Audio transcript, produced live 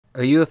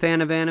Are you a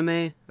fan of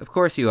anime? Of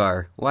course you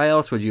are. Why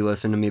else would you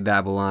listen to me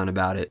babble on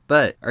about it?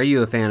 But, are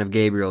you a fan of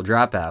Gabriel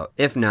Dropout?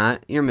 If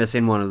not, you're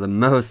missing one of the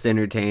most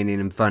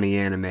entertaining and funny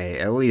anime,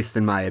 at least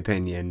in my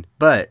opinion.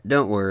 But,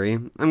 don't worry,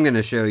 I'm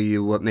gonna show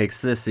you what makes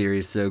this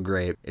series so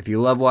great. If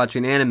you love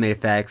watching anime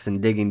facts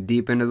and digging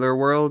deep into their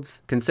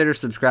worlds, consider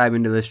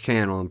subscribing to this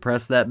channel and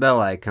press that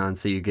bell icon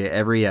so you get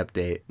every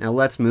update. Now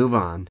let's move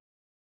on.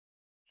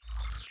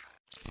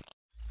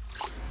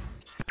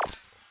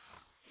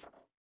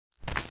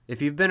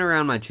 If you've been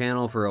around my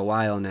channel for a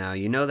while now,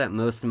 you know that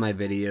most of my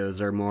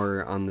videos are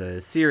more on the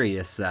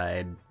serious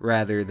side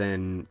rather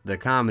than the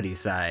comedy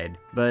side.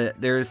 But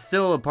there's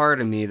still a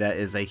part of me that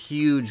is a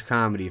huge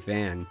comedy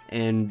fan,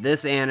 and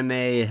this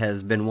anime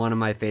has been one of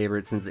my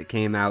favorites since it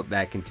came out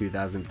back in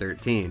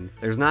 2013.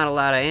 There's not a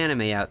lot of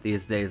anime out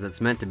these days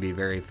that's meant to be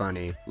very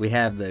funny. We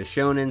have the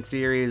shonen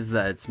series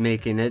that's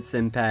making its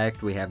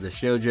impact, we have the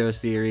shoujo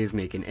series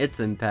making its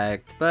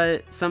impact,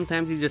 but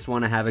sometimes you just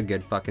want to have a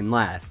good fucking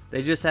laugh.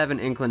 They just have an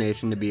inclination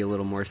to be a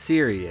little more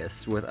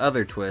serious with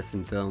other twists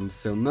in films,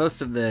 so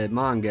most of the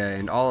manga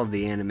and all of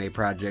the anime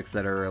projects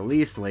that are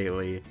released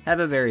lately have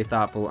a very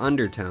thoughtful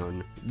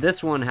undertone.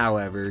 This one,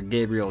 however,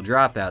 Gabriel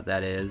Dropout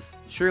that is,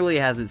 surely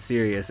has its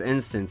serious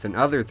instance and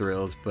other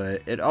thrills,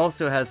 but it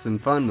also has some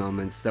fun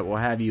moments that will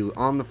have you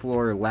on the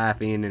floor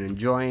laughing and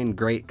enjoying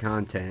great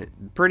content,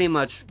 pretty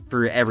much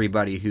for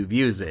everybody who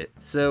views it.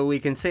 So we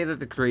can say that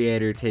the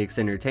creator takes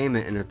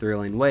entertainment in a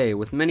thrilling way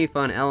with many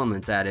fun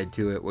elements added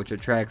to it, which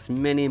attracts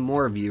many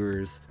more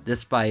viewers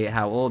despite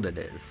how old it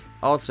is.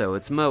 Also,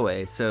 it's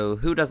moe, so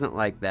who doesn't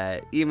like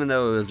that? Even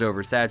though it was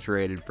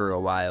oversaturated for a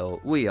while,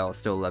 we all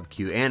still love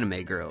cute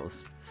anime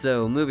girls.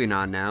 So, moving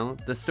on now,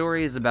 the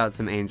story is about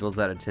some angels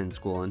that attend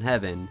school in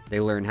heaven.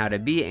 They learn how to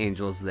be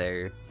angels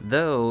there,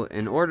 though,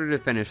 in order to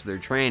finish their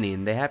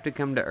training, they have to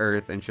come to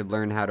Earth and should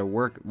learn how to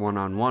work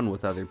one-on-one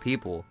with other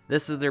people.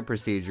 This is their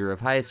procedure of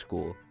high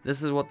school.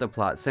 This is what the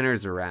plot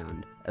centers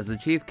around, as the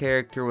chief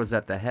character was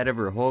at the head of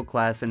her whole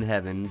class in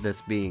heaven,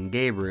 this being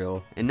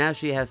Gabriel, and now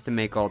she has to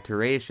make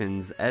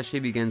alterations as she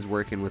begins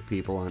working with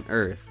people on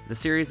Earth. The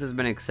series has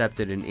been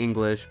accepted in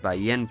English by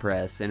Yen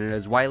Press, and it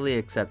is widely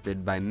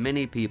accepted by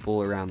many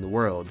people around the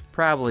world,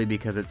 probably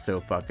because it's so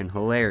fucking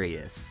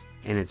hilarious.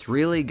 And it's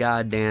really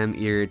goddamn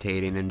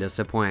irritating and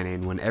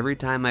disappointing when every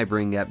time I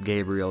bring up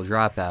Gabriel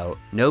Dropout,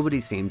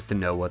 nobody seems to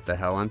know what the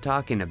hell I'm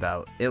talking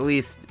about. At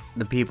least,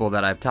 the people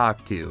that I've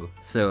talked to.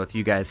 So if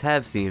you guys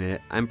have seen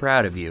it, I'm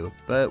proud of you.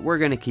 But we're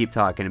gonna keep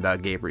talking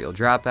about Gabriel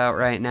Dropout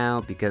right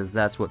now because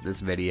that's what this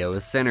video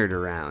is centered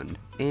around.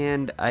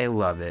 And I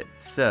love it,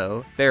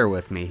 so bear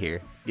with me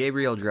here.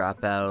 Gabriel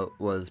Dropout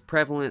was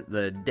prevalent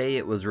the day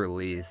it was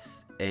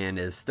released, and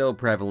is still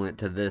prevalent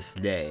to this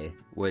day,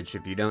 which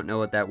if you don't know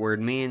what that word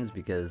means,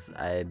 because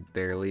I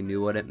barely knew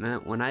what it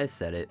meant when I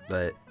said it,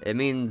 but it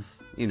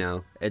means, you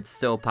know, it's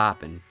still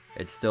poppin'.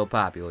 It's still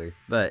popular.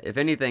 But if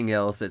anything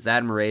else, its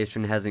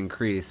admiration has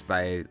increased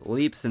by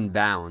leaps and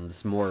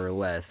bounds, more or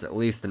less, at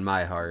least in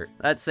my heart.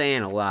 That's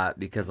saying a lot,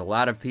 because a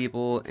lot of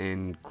people,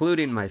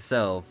 including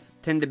myself,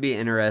 tend to be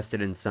interested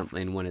in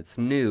something when it's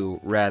new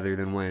rather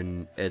than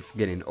when it's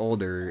getting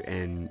older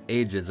and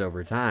ages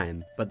over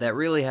time. But that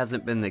really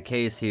hasn't been the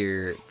case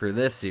here for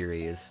this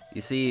series.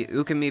 You see,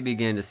 Ukami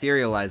began to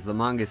serialize the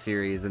manga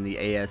series in the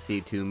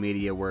ASC2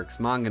 Media Works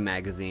manga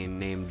magazine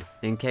named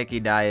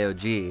Ninkeki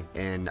Daioji,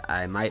 and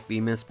I might be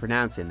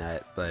mispronouncing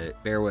that,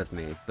 but bear with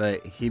me.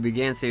 But he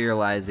began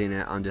serializing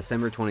it on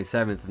December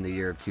 27th in the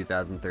year of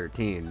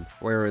 2013,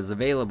 where it was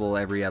available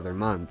every other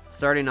month.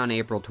 Starting on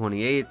April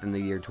 28th in the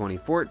year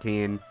 2014,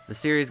 the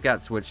series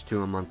got switched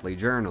to a monthly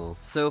journal.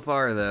 So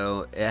far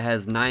though, it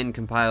has 9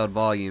 compiled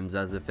volumes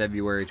as of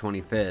February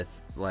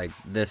 25th, like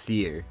this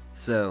year.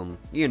 So,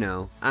 you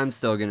know, I'm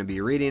still gonna be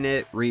reading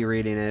it,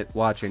 rereading it,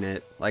 watching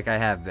it, like I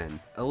have been.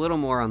 A little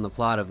more on the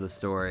plot of the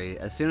story.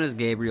 As soon as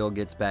Gabriel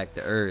gets back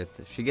to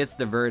Earth, she gets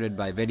diverted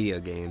by video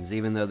games,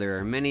 even though there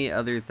are many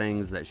other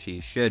things that she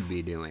should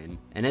be doing.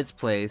 In its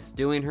place,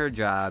 doing her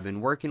job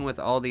and working with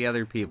all the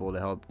other people to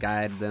help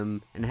guide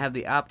them and have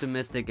the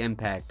optimistic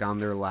impact on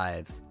their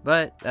lives.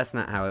 But that's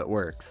not how it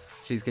works.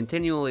 She's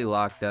continually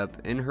locked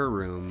up in her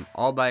room,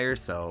 all by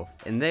herself,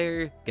 and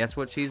there, guess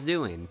what she's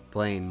doing?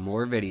 Playing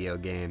more video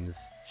games.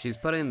 She's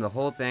putting the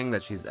whole thing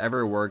that she's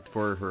ever worked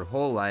for her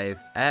whole life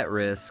at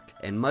risk,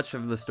 and much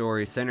of the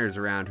story centers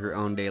around her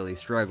own daily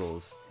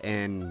struggles.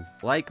 And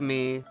like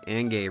me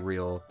and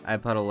Gabriel, I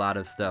put a lot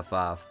of stuff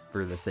off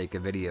for the sake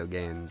of video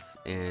games,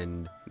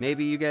 and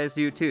maybe you guys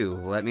do too.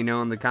 Let me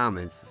know in the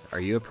comments.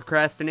 Are you a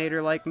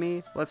procrastinator like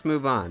me? Let's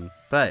move on.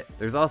 But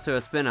there's also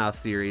a spin-off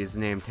series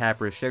named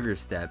Tapris Sugar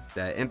Step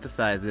that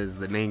emphasizes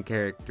the main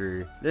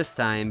character, this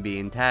time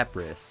being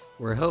Tapris.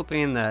 We're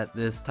hoping that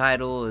this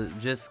title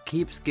just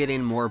keeps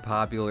getting more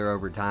popular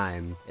over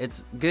time.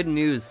 It's good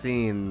news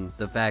seeing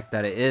the fact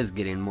that it is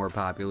getting more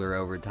popular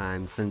over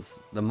time, since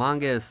the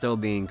manga is still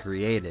being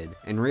created.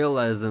 In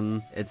realism,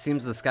 it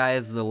seems the sky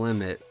is the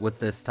limit with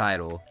this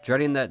title.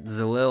 Dreading that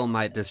Zalil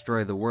might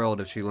destroy the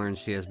world if she learns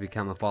she has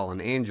become a fallen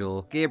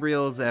angel,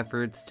 Gabriel's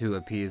efforts to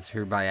appease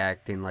her by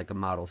acting like a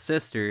model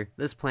sister,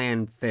 this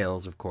plan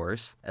fails of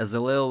course, as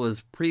Zalil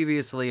was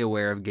previously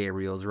aware of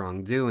Gabriel's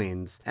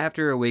wrongdoings.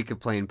 After a week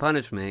of plain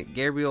punishment,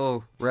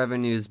 Gabriel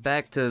revenues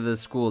back to the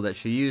school that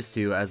she used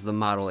to as the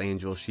model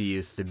angel she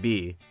used to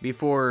be,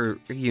 before,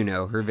 you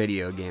know, her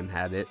video game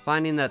habit.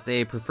 Finding that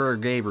they prefer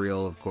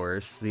Gabriel, of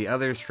course, the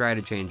others try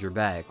to change her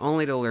back,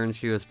 only to learn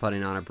she was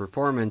putting on a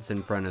performance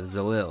in front of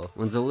Zalil.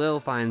 When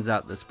Zalil finds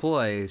out this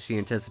ploy, she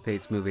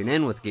anticipates moving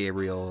in with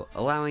Gabriel,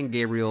 allowing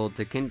Gabriel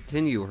to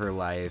continue her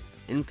life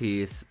in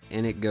peace,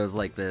 and it goes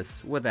like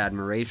this, with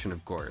admiration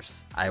of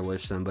course. I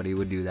wish somebody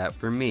would do that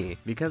for me.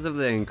 Because of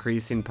the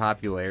increasing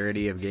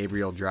popularity of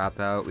Gabriel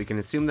Dropout, we can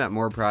assume that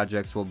more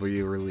projects will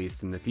be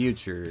released in the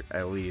future,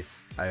 at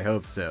least I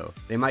hope so.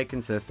 They might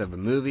consist of a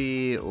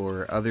movie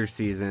or other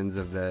seasons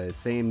of the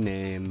same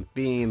name,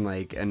 being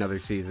like another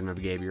season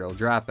of Gabriel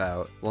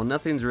Dropout. While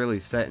nothing's really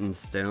set in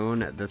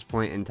stone at this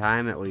point in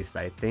time, at least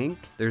I think,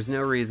 there's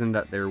no reason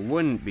that there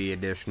wouldn't be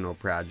additional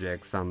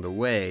projects on the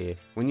way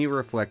when you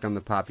reflect on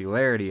the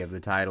popularity of the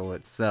title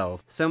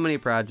itself. So many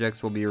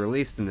projects will be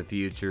released in the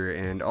future,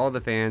 and all the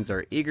fans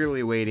are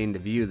eagerly waiting to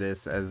view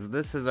this, as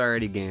this has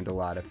already gained a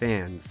lot of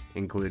fans,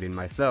 including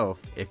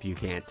myself, if you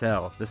can't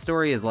tell. The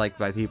story is liked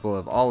by people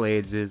of all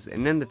ages,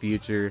 and in the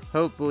future,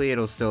 hopefully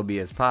it'll still be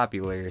as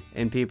popular,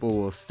 and people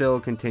will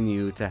still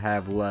continue to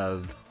have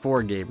love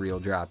for Gabriel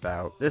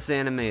Dropout. This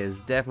anime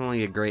is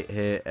definitely a great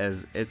hit,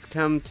 as it's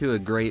come to a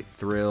great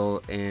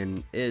thrill,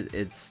 and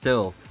it's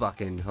still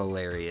fucking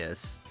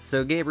hilarious.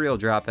 So Gabriel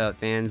Dropout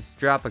fans,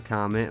 drop a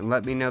comment and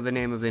let me know the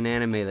name of an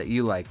anime that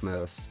you like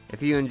most.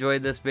 If you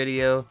enjoyed this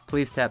video,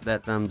 please tap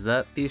that thumbs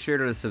up, be sure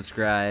to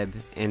subscribe,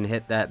 and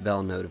hit that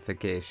bell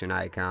notification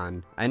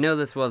icon. I know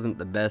this wasn't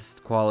the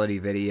best quality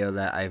video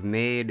that I've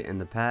made in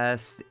the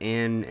past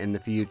and in the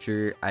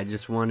future. I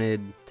just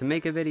wanted to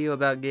make a video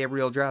about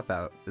Gabriel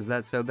Dropout. Is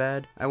that so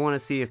bad? I want to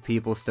see if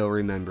people still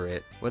remember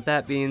it. With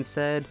that being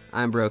said,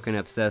 I'm broken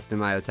obsessed in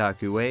my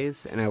otaku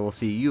ways, and I will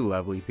see you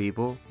lovely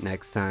people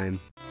next time.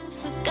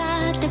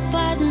 Forgot there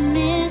wasn't